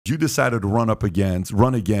you decided to run against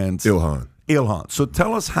Ilhan. Ilhan. So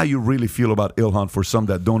tell us how you really feel about Ilhan for some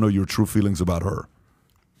that don't know your true feelings about her.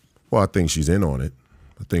 Well, I think she's in on it.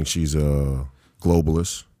 I think she's a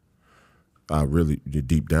globalist. I really,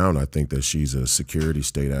 deep down, I think that she's a security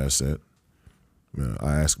state asset.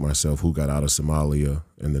 I ask myself who got out of Somalia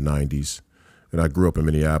in the 90s. And I grew up in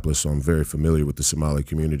Minneapolis, so I'm very familiar with the Somali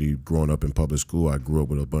community. Growing up in public school, I grew up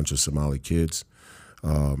with a bunch of Somali kids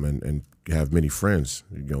and have many friends,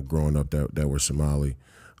 growing up that were Somali.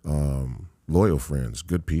 Loyal friends,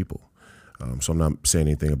 good people. So I'm not saying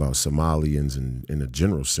anything about Somalians in a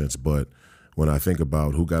general sense, but when I think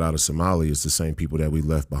about who got out of Somalia, it's the same people that we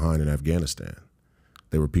left behind in Afghanistan.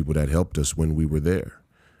 They were people that helped us when we were there.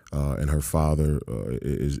 And her father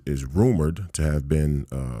is rumored to have been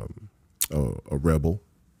a rebel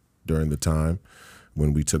during the time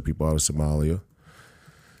when we took people out of Somalia.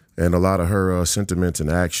 And a lot of her sentiments and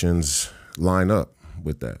actions line up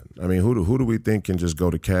with that. I mean, who do we think can just go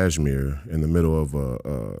to Kashmir in the middle of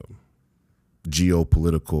a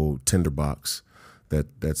geopolitical tinderbox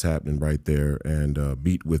that's happening right there and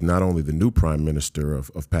meet with not only the new prime minister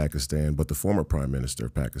of Pakistan, but the former prime minister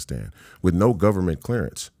of Pakistan with no government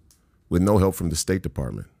clearance, with no help from the State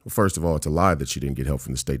Department? Well, first of all, it's a lie that she didn't get help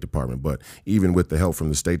from the State Department, but even with the help from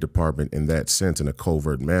the State Department in that sense, in a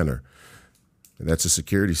covert manner, that's a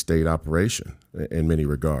security state operation in many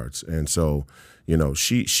regards. And so,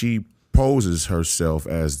 she poses herself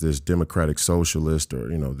as this democratic socialist or,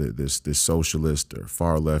 this socialist or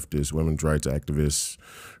far leftist, women's rights activist,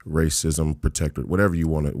 racism protector, whatever you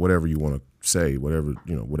want to say,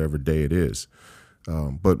 whatever day it is.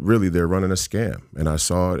 But really, they're running a scam. And I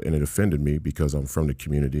saw it and it offended me because I'm from the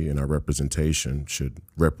community and our representation should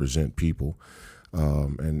represent people.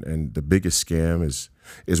 And the biggest scam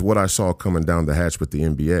is what I saw coming down the hatch with the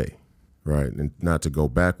NBA, right? And not to go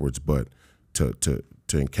backwards, but to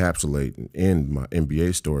encapsulate and end my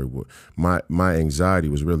NBA story, my anxiety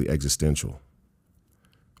was really existential.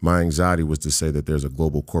 My anxiety was to say that there's a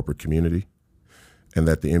global corporate community and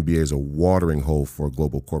that the NBA is a watering hole for a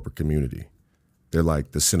global corporate community. They're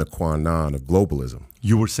like the sine qua non of globalism.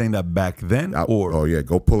 You were saying that back then? Oh, yeah,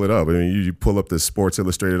 go pull it up. I mean, you pull up the Sports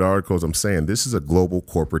Illustrated articles. I'm saying this is a global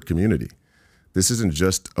corporate community. This isn't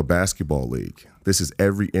just a basketball league. This is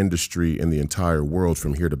every industry in the entire world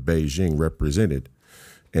from here to Beijing represented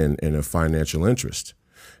in a financial interest.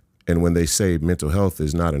 And when they say mental health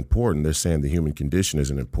is not important, they're saying the human condition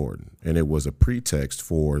isn't important. And it was a pretext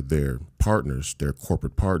for their partners, their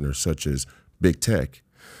corporate partners, such as big tech,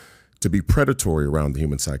 to be predatory around the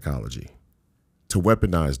human psychology, to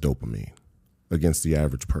weaponize dopamine against the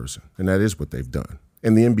average person. And that is what they've done.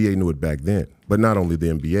 And the NBA knew it back then. But not only the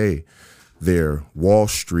NBA, their Wall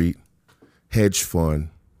Street, hedge fund,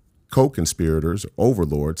 co-conspirators,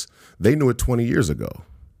 overlords, they knew it 20 years ago.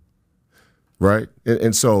 Right?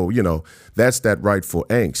 And so, that's that rightful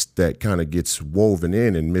angst that kind of gets woven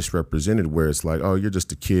in and misrepresented where it's like, oh, you're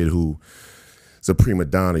just a kid who is a prima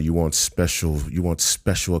donna. You want special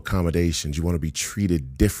accommodations. You want to be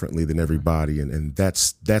treated differently than everybody. And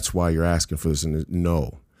that's why you're asking for this. And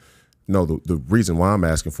no, the reason why I'm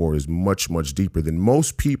asking for it is much, much deeper than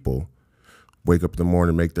most people wake up in the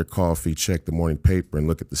morning, make their coffee, check the morning paper and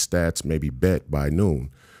look at the stats, maybe bet by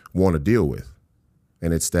noon, want to deal with.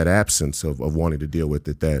 And it's that absence of wanting to deal with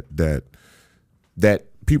it that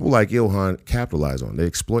people like Ilhan capitalize on. They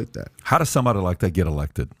exploit that. How does somebody like that get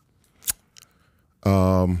elected?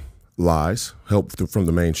 Lies, help from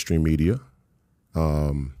the mainstream media.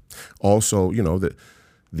 Also,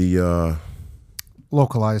 the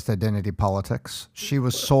localized identity politics. She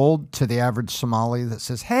was sold to the average Somali that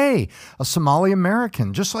says, hey, a Somali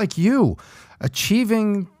American, just like you,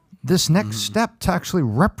 achieving this next step to actually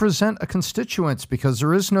represent a constituents, because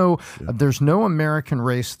there's no American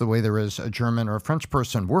race the way there is a German or a French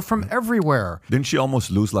person. We're from everywhere. Didn't she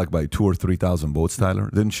almost lose like by 2,000 or 3,000 votes,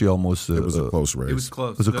 Tyler? Didn't she almost? It was a close race. It was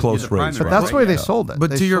close. It was a close race. But that's the way they sold it.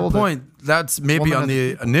 But They to your sold point, that's maybe on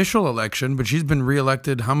the initial election, but she's been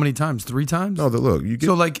reelected how many times? 3 times? No, look, you get.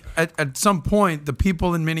 So like at some point, the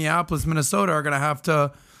people in Minneapolis, Minnesota are going to have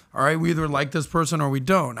to, all right, we either like this person or we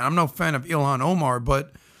don't. I'm no fan of Ilhan Omar,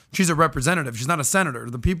 but she's a representative. She's not a senator.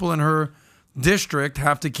 The people in her district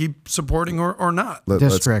have to keep supporting her or not.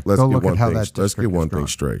 Let's get one thing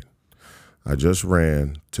straight. I just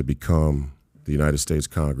ran to become the United States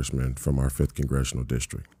Congressman from our 5th Congressional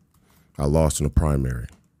District. I lost in a primary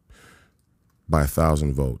by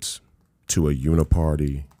 1,000 votes to a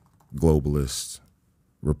uniparty, globalist,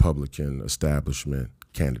 Republican establishment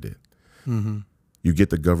candidate. Mm-hmm. You get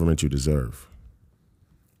the government you deserve.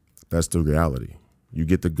 That's the reality. You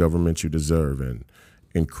get the government you deserve, and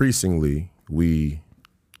increasingly we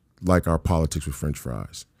like our politics with French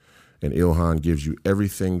fries. And Ilhan gives you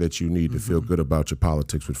everything that you need to feel good about your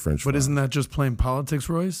politics with French fries. But isn't that just plain politics,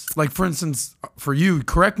 Royce? Like, for instance, for you,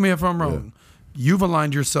 correct me if I'm wrong, you've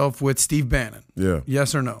aligned yourself with Steve Bannon. Yeah.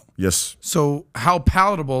 Yes or no? Yes. So how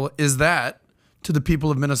palatable is that to the people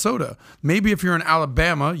of Minnesota? Maybe if you're in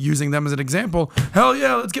Alabama, using them as an example, hell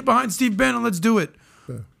yeah, let's get behind Steve Bannon, let's do it.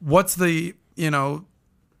 Yeah. What's the,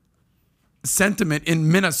 sentiment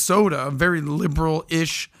in Minnesota, a very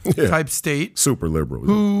liberal-ish type state. Super liberal.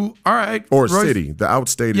 Who, all right. Or Royce, city. The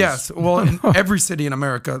outstate yes, well, in every city in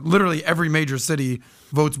America, literally every major city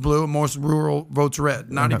votes blue, most rural votes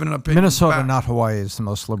red. Not even an opinion. Minnesota, not Hawaii, is the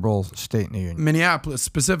most liberal state in the union. Minneapolis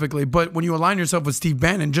specifically. But when you align yourself with Steve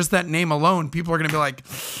Bannon, just that name alone, people are going to be like,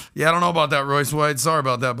 yeah, I don't know about that, Royce White. Sorry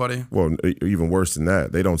about that, buddy. Well, even worse than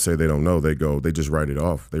that. They don't say they don't know. They just write it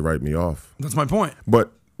off. They write me off. That's my point.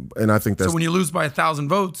 And I think that's... So when you lose by 1,000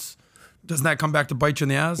 votes, doesn't that come back to bite you in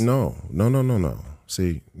the ass? No.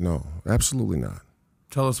 See, no, absolutely not.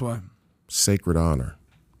 Tell us why. Sacred honor.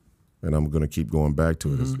 And I'm going to keep going back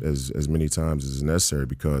to it as many times as necessary,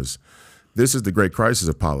 because this is the great crisis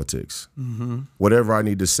of politics. Whatever I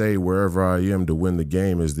need to say wherever I am to win the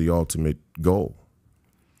game is the ultimate goal.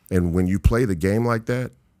 And when you play the game like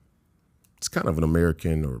that, it's kind of an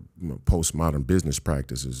American or postmodern business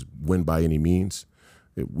practice, is win by any means.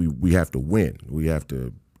 We have to win. We have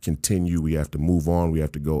to continue. We have to move on. We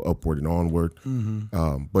have to go upward and onward.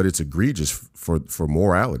 But it's egregious for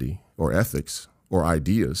morality or ethics or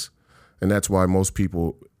ideas. And that's why most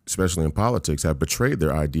people, especially in politics, have betrayed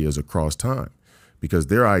their ideas across time, because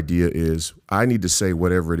their idea is, I need to say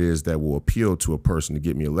whatever it is that will appeal to a person to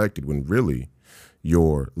get me elected, when really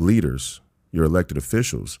your leaders, your elected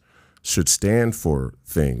officials, should stand for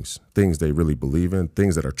things they really believe in,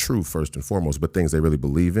 things that are true first and foremost, but things they really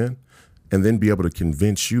believe in, and then be able to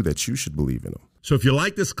convince you that you should believe in them. So if you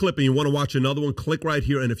like this clip and you want to watch another one, click right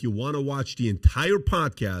here. And if you want to watch the entire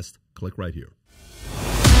podcast, click right here.